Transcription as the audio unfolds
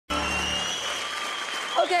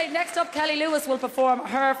Okay, next up, Kellie Lewis will perform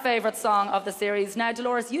her favourite song of the series. Now,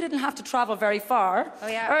 Dolores, you didn't have to travel very far. Oh,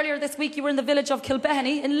 yeah. Earlier this week, you were in the village of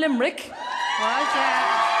Kilbenny in Limerick. What?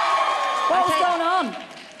 What was going on?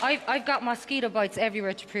 I've got mosquito bites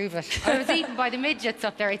everywhere to prove it. I was eaten by the midgets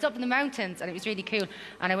up there. It's up in the mountains, and it was really cool.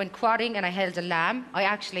 And I went quadding, and I held a lamb. I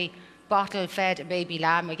actually bottle-fed a baby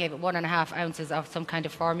lamb. I gave it 1.5 ounces of some kind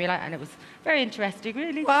of formula, and it was very interesting,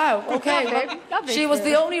 really. Wow, okay. Lovely. She was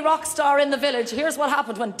the only rock star in the village. Here's what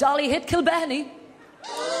happened when Dolly hit Kilbenny.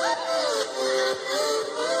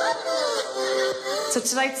 So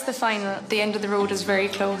tonight's the final. The end of the road is very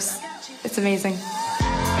close. It's amazing.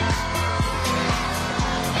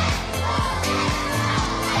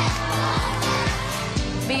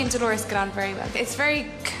 Me and Dolores get on very well. It's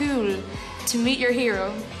very cool to meet your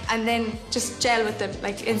hero and then just gel with them,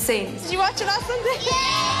 like insane. Did you watch it last Sunday?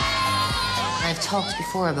 Yeah! I've talked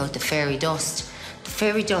before about the fairy dust. The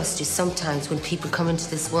fairy dust is sometimes when people come into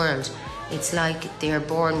this world, it's like they're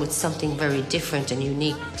born with something very different and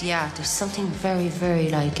unique. Yeah, there's something very, very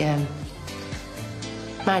like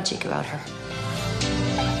magic about her.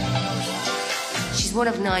 She's one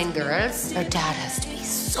of 9 girls. Her dad has to be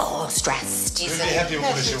so stressed. You'd be happy with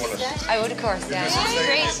what she wanted. I would, of course, yeah.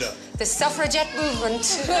 Great. The suffragette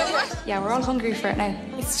movement. Yeah, we're all hungry for it now.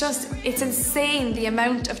 It's insane the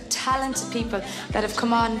amount of talented people that have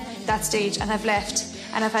come on that stage and have left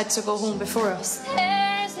and have had to go home before us.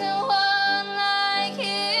 There's no one like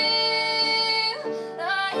you,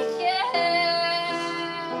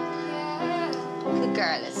 Good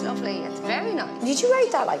girl, it's lovely. It's very nice. Did you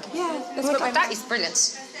write that? Yeah. That is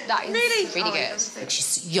brilliant. That is really good. Like,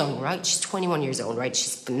 she's young, right? She's 21 years old, right?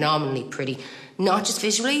 She's phenomenally pretty. Not just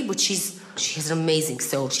visually, but she has an amazing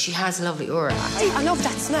soul. She has a lovely aura. I love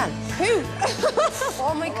that smell. Poo.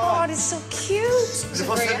 Oh my God, it's so cute. It's the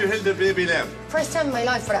first time you held a baby lamb. First time in my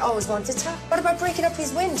life, but I always wanted to. What about breaking up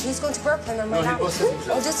his wind? He's going to Brooklyn on my lap. He busted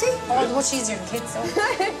himself. Oh, does he? Oh, much easier than kids, though.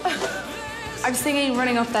 I'm singing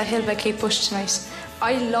Running Up That Hill by Kate Bush tonight.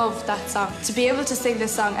 I love that song. To be able to sing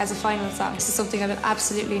this song as a final song, this is something I will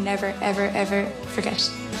absolutely never, ever, ever forget.